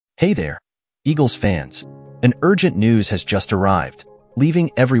Hey there, Eagles fans. An urgent news has just arrived, leaving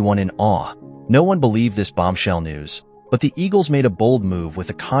everyone in awe. No one believed this bombshell news, but the Eagles made a bold move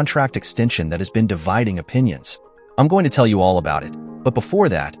with a contract extension that has been dividing opinions. I'm going to tell you all about it, but before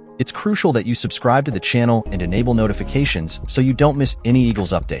that, it's crucial that you subscribe to the channel and enable notifications so you don't miss any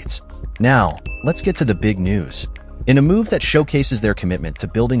Eagles updates. Now, let's get to the big news. In a move that showcases their commitment to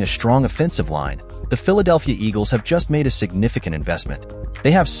building a strong offensive line, the Philadelphia Eagles have just made a significant investment. They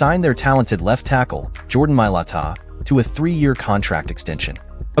have signed their talented left tackle, Jordan Mailata, to a 3-year contract extension.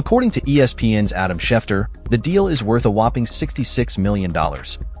 According to ESPN's Adam Schefter, the deal is worth a whopping $66 million,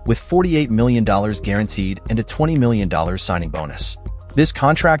 with $48 million guaranteed and a $20 million signing bonus. This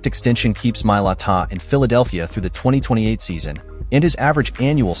contract extension keeps Mailata in Philadelphia through the 2028 season, and his average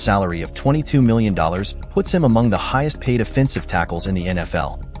annual salary of $22 million puts him among the highest-paid offensive tackles in the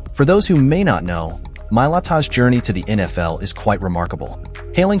NFL. For those who may not know, Mailata's journey to the NFL is quite remarkable.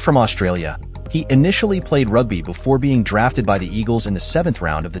 Hailing from Australia, he initially played rugby before being drafted by the Eagles in the 7th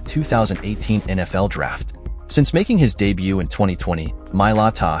round of the 2018 NFL Draft. Since making his debut in 2020,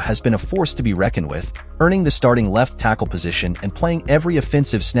 Mailata has been a force to be reckoned with, earning the starting left tackle position and playing every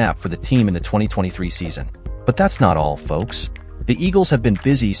offensive snap for the team in the 2023 season. But that's not all, folks. The Eagles have been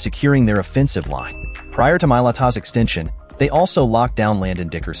busy securing their offensive line. Prior to Mailata's extension, they also locked down Landon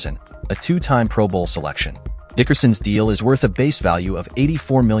Dickerson, a 2-time Pro Bowl selection. Dickerson's deal is worth a base value of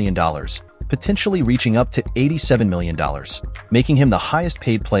 $84 million, potentially reaching up to $87 million, making him the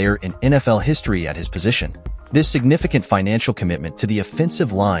highest-paid player in NFL history at his position. This significant financial commitment to the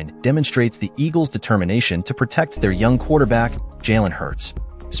offensive line demonstrates the Eagles' determination to protect their young quarterback, Jalen Hurts.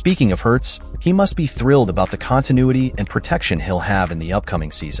 Speaking of Hurts, he must be thrilled about the continuity and protection he'll have in the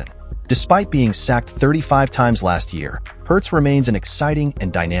upcoming season. Despite being sacked 35 times last year, Hurts remains an exciting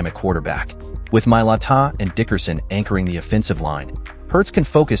and dynamic quarterback. With Mailata and Dickerson anchoring the offensive line, Hurts can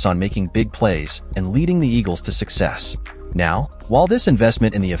focus on making big plays and leading the Eagles to success. Now, while this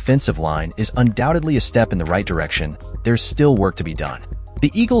investment in the offensive line is undoubtedly a step in the right direction, there's still work to be done.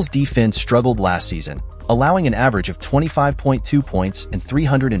 The Eagles' defense struggled last season, allowing an average of 25.2 points and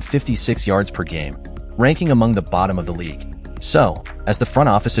 356 yards per game, ranking among the bottom of the league. So, as the front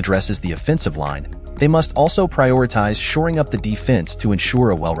office addresses the offensive line, they must also prioritize shoring up the defense to ensure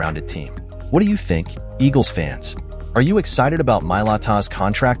a well-rounded team. What do you think, Eagles fans? Are you excited about Mailata's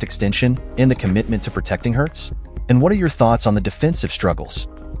contract extension and the commitment to protecting Hurts? And what are your thoughts on the defensive struggles?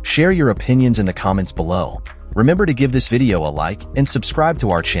 Share your opinions in the comments below. Remember to give this video a like and subscribe to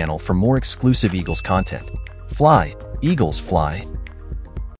our channel for more exclusive Eagles content. Fly, Eagles fly!